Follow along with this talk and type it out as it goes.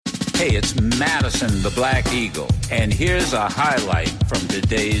Hey, it's Madison the Black Eagle, and here's a highlight from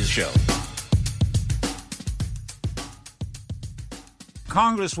today's show.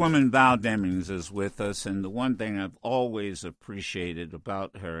 Congresswoman Val Demings is with us, and the one thing I've always appreciated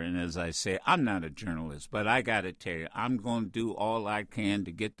about her, and as I say, I'm not a journalist, but I got to tell you, I'm going to do all I can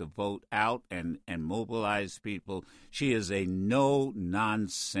to get the vote out and mobilize people. She is a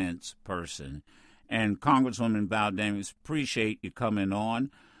no-nonsense person. And Congresswoman Val Demings, appreciate you coming on.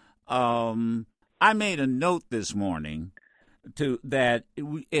 I made a note this morning that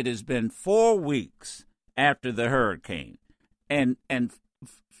it has been 4 weeks after the hurricane, and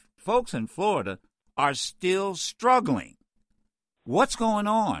folks in Florida are still struggling. What's going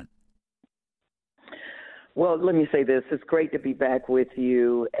on? Well, let me say this. It's great to be back with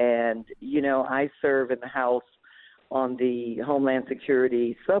you. And, you know, I serve in the House on the Homeland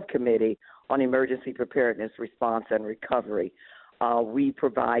Security Subcommittee on Emergency Preparedness, Response, and Recovery. We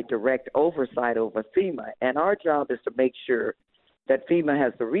provide direct oversight over FEMA, and our job is to make sure that FEMA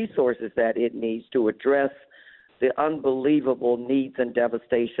has the resources that it needs to address the unbelievable needs and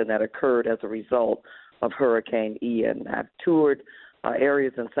devastation that occurred as a result of Hurricane Ian. I've toured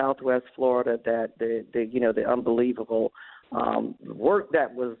areas in Southwest Florida that the unbelievable work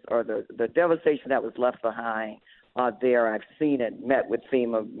that was, or the devastation that was left behind there. I've seen it, met with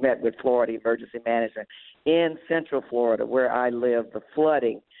FEMA, met with Florida Emergency Management. In Central Florida, where I live, the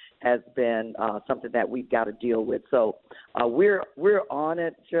flooding has been something that we've got to deal with. So we're on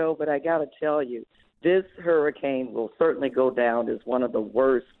it, Joe, but I got to tell you, this hurricane will certainly go down as one of the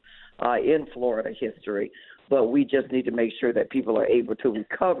worst in Florida history, but we just need to make sure that people are able to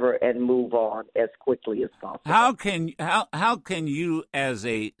recover and move on as quickly as possible. How can you, as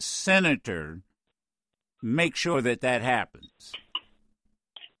a senator, make sure that happens?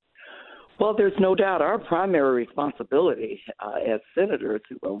 Well, there's no doubt our primary responsibility as senators,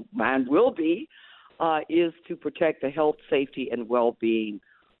 mine will be, is to protect the health, safety, and well-being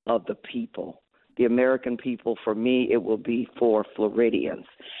of the people. The American people, for me, it will be for Floridians.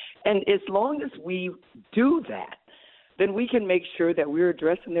 And as long as we do that, then we can make sure that we're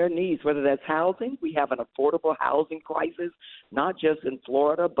addressing their needs, whether that's housing. We have an affordable housing crisis, not just in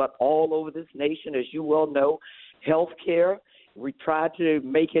Florida, but all over this nation, as you well know. Health care, we try to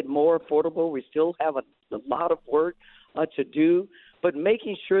make it more affordable. We still have a lot of work to do, but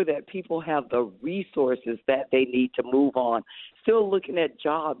making sure that people have the resources that they need to move on. Still looking at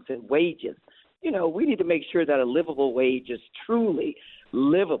jobs and wages. You know, we need to make sure that a livable wage is truly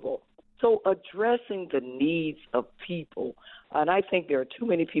livable. So addressing the needs of people, and I think there are too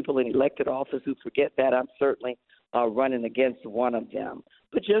many people in elected office who forget that. I'm certainly running against one of them.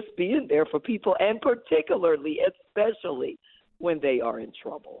 But just being there for people, and particularly, especially when they are in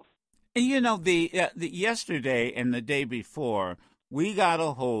trouble. And you know, the yesterday and the day before, we got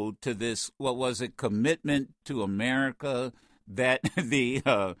a hold to this, what was it, Commitment to America that the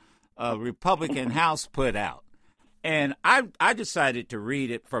Republican House put out. And I decided to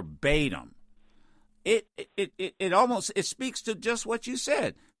read it verbatim. It almost speaks to just what you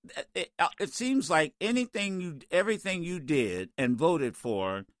said. It seems like everything you did and voted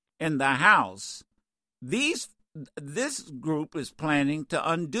for in the House, this group is planning to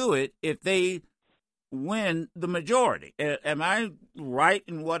undo it if they win the majority. Am I right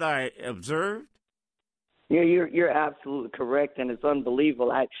in what I observed? Yeah, you're absolutely correct, and it's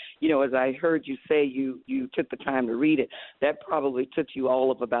unbelievable. As I heard you say, you took the time to read it. That probably took you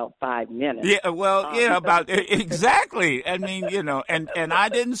all of about 5 minutes. Yeah, well, about exactly. I mean, and I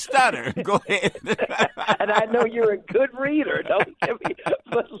didn't stutter. Go ahead. And I know you're a good reader. Don't get me.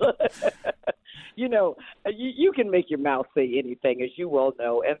 But look, you can make your mouth say anything, as you well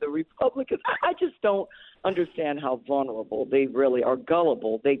know. And the Republicans, I just don't understand how vulnerable they really are,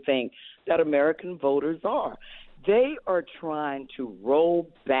 gullible they think that American voters are. They are trying to roll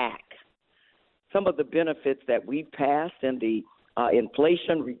back some of the benefits that we passed in the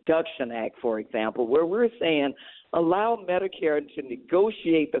Inflation Reduction Act, for example, where we're saying allow Medicare to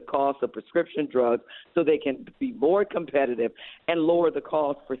negotiate the cost of prescription drugs so they can be more competitive and lower the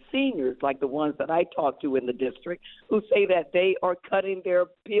cost for seniors like the ones that I talk to in the district who say that they are cutting their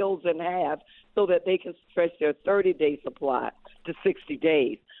pills in half so that they can stretch their 30-day supply to 60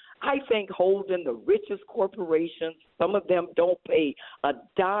 days. I think holding the richest corporations, some of them don't pay a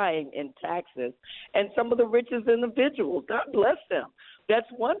dime in taxes, and some of the richest individuals, God bless them, that's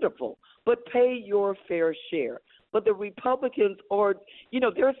wonderful, but pay your fair share. But the Republicans are,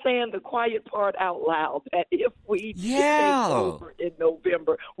 they're saying the quiet part out loud that if we take over in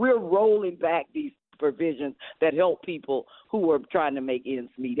November, we're rolling back these provisions that help people who are trying to make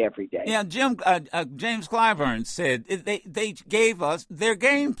ends meet every day. Yeah, James Clyburn said they gave us their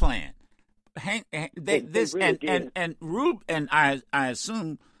game plan. I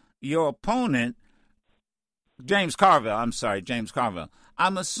assume your opponent, James Carville.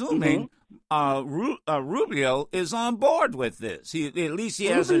 I'm assuming Rubio is on board with this. At least he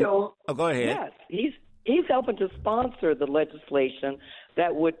hasn't. Oh, go ahead. Yes, he's helping to sponsor the legislation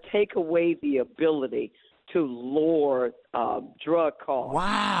that would take away the ability to lower drug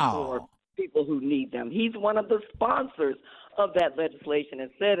costs for people who need them. He's one of the sponsors of that legislation and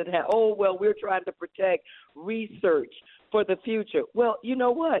said we're trying to protect research for the future. Well, you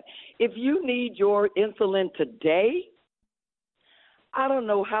know what? If you need your insulin today, I don't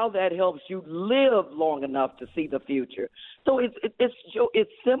know how that helps you live long enough to see the future. So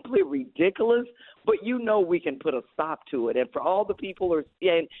it's simply ridiculous, but we can put a stop to it. And for all the people who are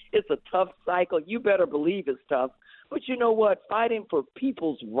saying it's a tough cycle, you better believe it's tough. But you know what? Fighting for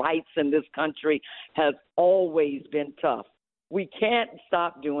people's rights in this country has always been tough. We can't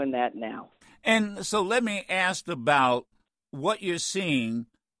stop doing that now. And so let me ask about what you're seeing,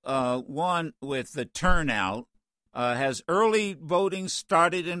 one, with the turnout. Has early voting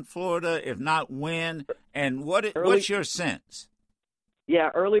started in Florida? If not, when? And what's your sense? Yeah,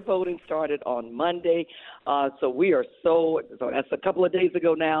 early voting started on Monday. So that's a couple of days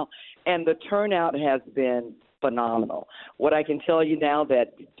ago now, and the turnout has been phenomenal. What I can tell you now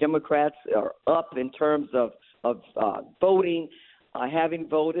that Democrats are up in terms of voting. Having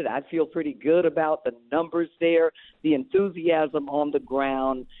voted, I feel pretty good about the numbers there. The enthusiasm on the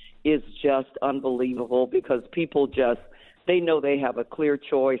ground is just unbelievable because people they know they have a clear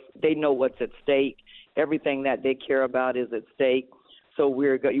choice. They know what's at stake. Everything that they care about is at stake. So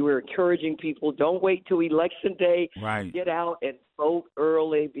we're encouraging people, don't wait till Election Day. Right. Get out and vote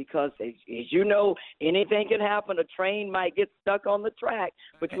early because, as you know, anything can happen. A train might get stuck on the track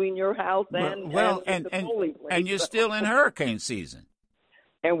between your house and the polling place. And you're still in hurricane season.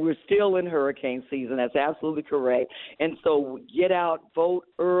 And we're still in hurricane season. That's absolutely correct. And so get out, vote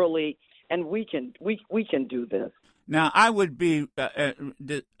early, and we can do this. Now, I would be,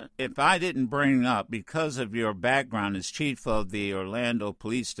 if I didn't bring up, because of your background as chief of the Orlando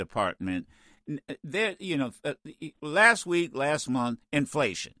Police Department, there, last month,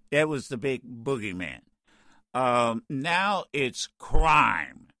 inflation. That was the big boogeyman. Now it's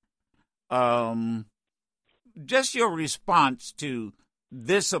crime. Just your response to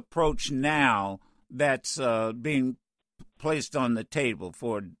this approach now that's being placed on the table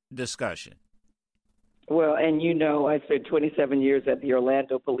for discussion. Well, and I spent 27 years at the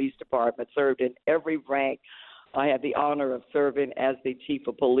Orlando Police Department, served in every rank. I had the honor of serving as the chief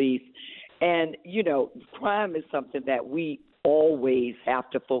of police. And, crime is something that we always have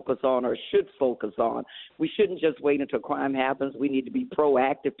to focus on or should focus on. We shouldn't just wait until crime happens. We need to be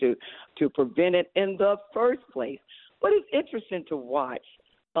proactive to prevent it in the first place. But it's interesting to watch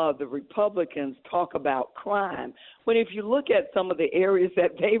the Republicans talk about crime when if you look at some of the areas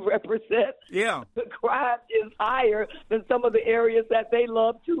that they represent, the crime is higher than some of the areas that they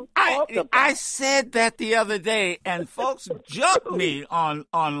love to talk about. I said that the other day, and folks jumped me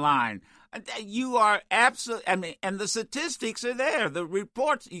online. You are absolutely, and the statistics are there. The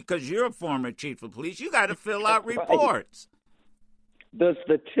reports, because you're a former chief of police, you got to fill out reports. The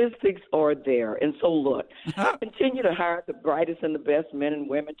statistics are there. And so, look, continue to hire the brightest and the best men and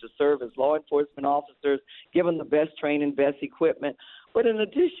women to serve as law enforcement officers, give them the best training, best equipment. But in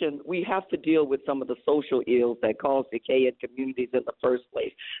addition, we have to deal with some of the social ills that cause decay in communities in the first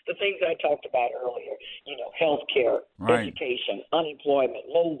place. The things I talked about earlier, health care, education, unemployment,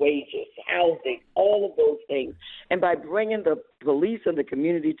 low wages, housing, all of those things. And by bringing the police and the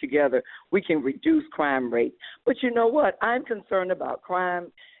community together, we can reduce crime rates. But you know what? I'm concerned about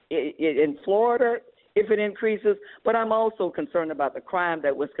crime in Florida if it increases, but I'm also concerned about the crime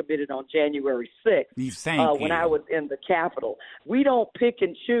that was committed on January 6th when I was in the Capitol. We don't pick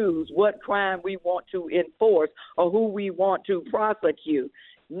and choose what crime we want to enforce or who we want to prosecute.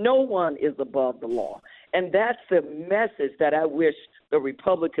 No one is above the law. And that's the message that I wish the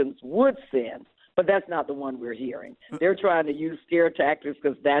Republicans would send, but that's not the one we're hearing. They're trying to use scare tactics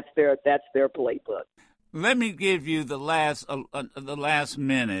because that's their playbook. Let me give you the last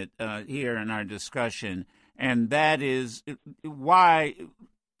minute here in our discussion, and that is why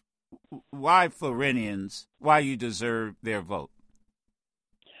Floridians, why you deserve their vote.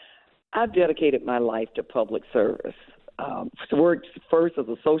 I've dedicated my life to public service. Worked first as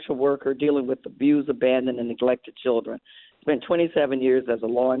a social worker dealing with abused, abandoned, and neglected children. Spent 27 years as a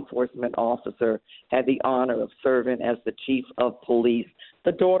law enforcement officer, had the honor of serving as the chief of police,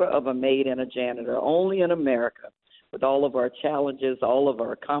 the daughter of a maid and a janitor. Only in America, with all of our challenges, all of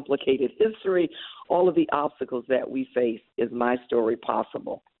our complicated history, all of the obstacles that we face, is my story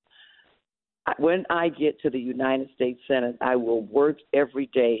possible. When I get to the United States Senate, I will work every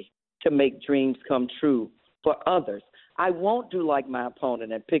day to make dreams come true for others. I won't do like my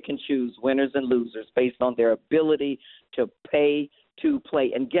opponent and pick and choose winners and losers based on their ability to pay to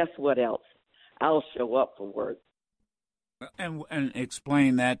play. And guess what else? I'll show up for work. And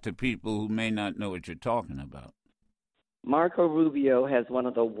explain that to people who may not know what you're talking about. Marco Rubio has one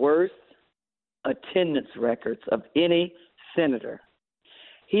of the worst attendance records of any senator.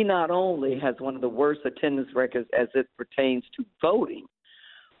 He not only has one of the worst attendance records as it pertains to voting,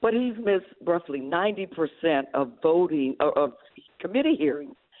 but he's missed roughly 90% of voting of committee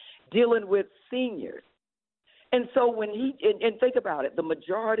hearings dealing with seniors. And so when and think about it, the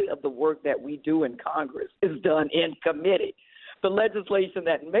majority of the work that we do in Congress is done in committee. The legislation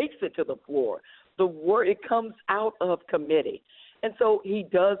that makes it to the floor, it comes out of committee. And so he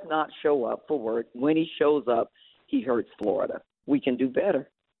does not show up for work. When he shows up, he hurts Florida. We can do better.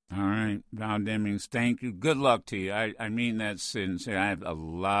 All right, Val Demings, thank you. Good luck to you. I mean that sincere. I have a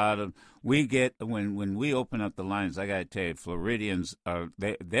lot of we get when we open up the lines. I got to tell you, Floridians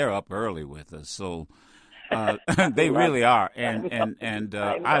they're up early with us, so they really are. And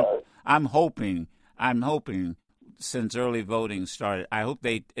I'm hoping since early voting started, I hope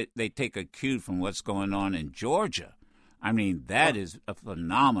they take a cue from what's going on in Georgia. I mean, that is a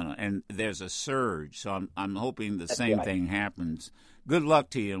phenomenal, and there's a surge. So I'm hoping the same thing happens. Good luck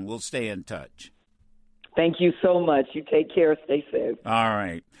to you, and we'll stay in touch. Thank you so much. You take care. Stay safe. All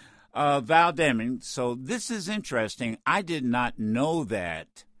right. Val Demings, so this is interesting. I did not know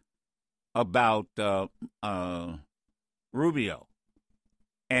that about Rubio,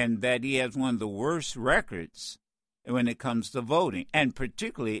 and that he has one of the worst records when it comes to voting, and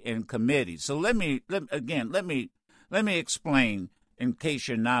particularly in committee. So let me explain, in case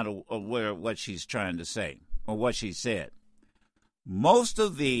you're not aware of what she's trying to say or what she said. Most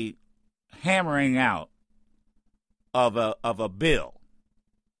of the hammering out of a bill,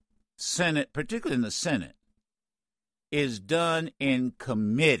 Senate, particularly in the Senate, is done in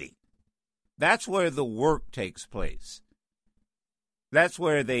committee. That's where the work takes place. That's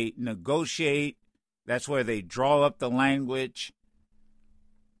where they negotiate. That's where they draw up the language.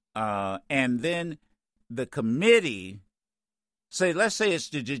 And then the committee, let's say it's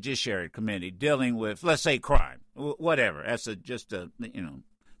the Judiciary Committee dealing with, let's say, crime, whatever. That's just a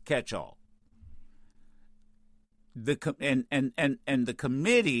catch-all. The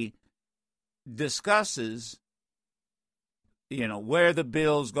committee discusses, where the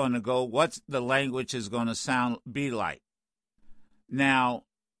bill's going to go, what the language is going to be like. Now,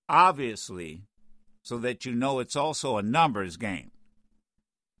 obviously, so that it's also a numbers game.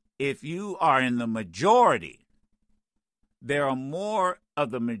 If you are in the majority, there are more of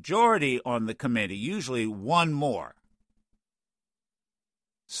the majority on the committee, usually one more.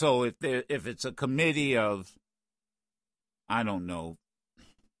 So if it's a committee of,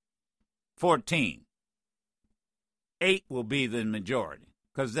 14, 8 will be the majority,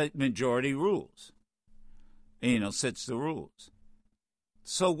 because the majority rules, sets the rules.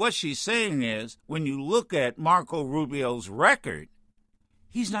 So what she's saying is, when you look at Marco Rubio's record,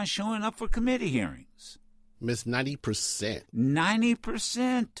 he's not showing up for committee hearings. Miss 90%.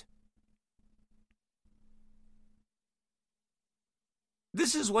 90%.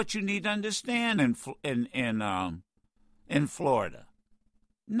 This is what you need to understand in Florida.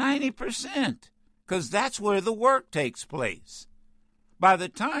 90%, because that's where the work takes place. By the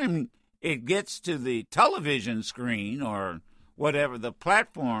time it gets to the television screen or whatever the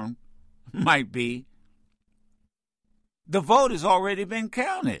platform might be, the vote has already been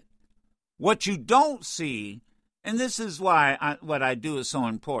counted. What you don't see, and this is why what I do is so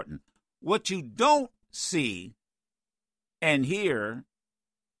important, what you don't see and hear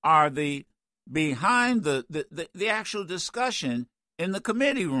are the behind the actual discussion in the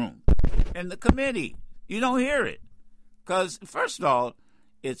committee room, in the committee. You don't hear it because, first of all,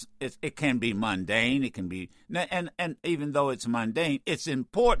 it can be mundane. It can be, and even though it's mundane, it's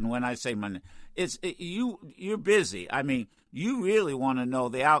important. When I say mundane, you're busy. I mean, you really want to know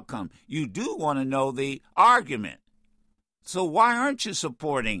the outcome. You do want to know the argument. So why aren't you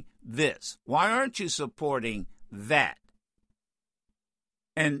supporting this? Why aren't you supporting that?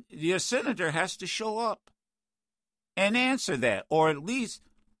 And your senator has to show up and answer that, or at least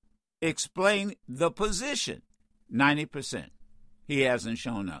explain the position. 90%. He hasn't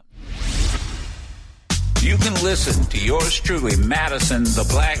shown up. You can listen to yours truly, Madison the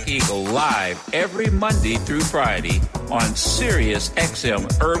Black Eagle, live every Monday through Friday on Sirius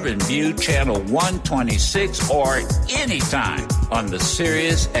XM Urban View Channel 126 or anytime on the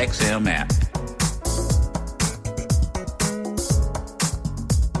Sirius XM app.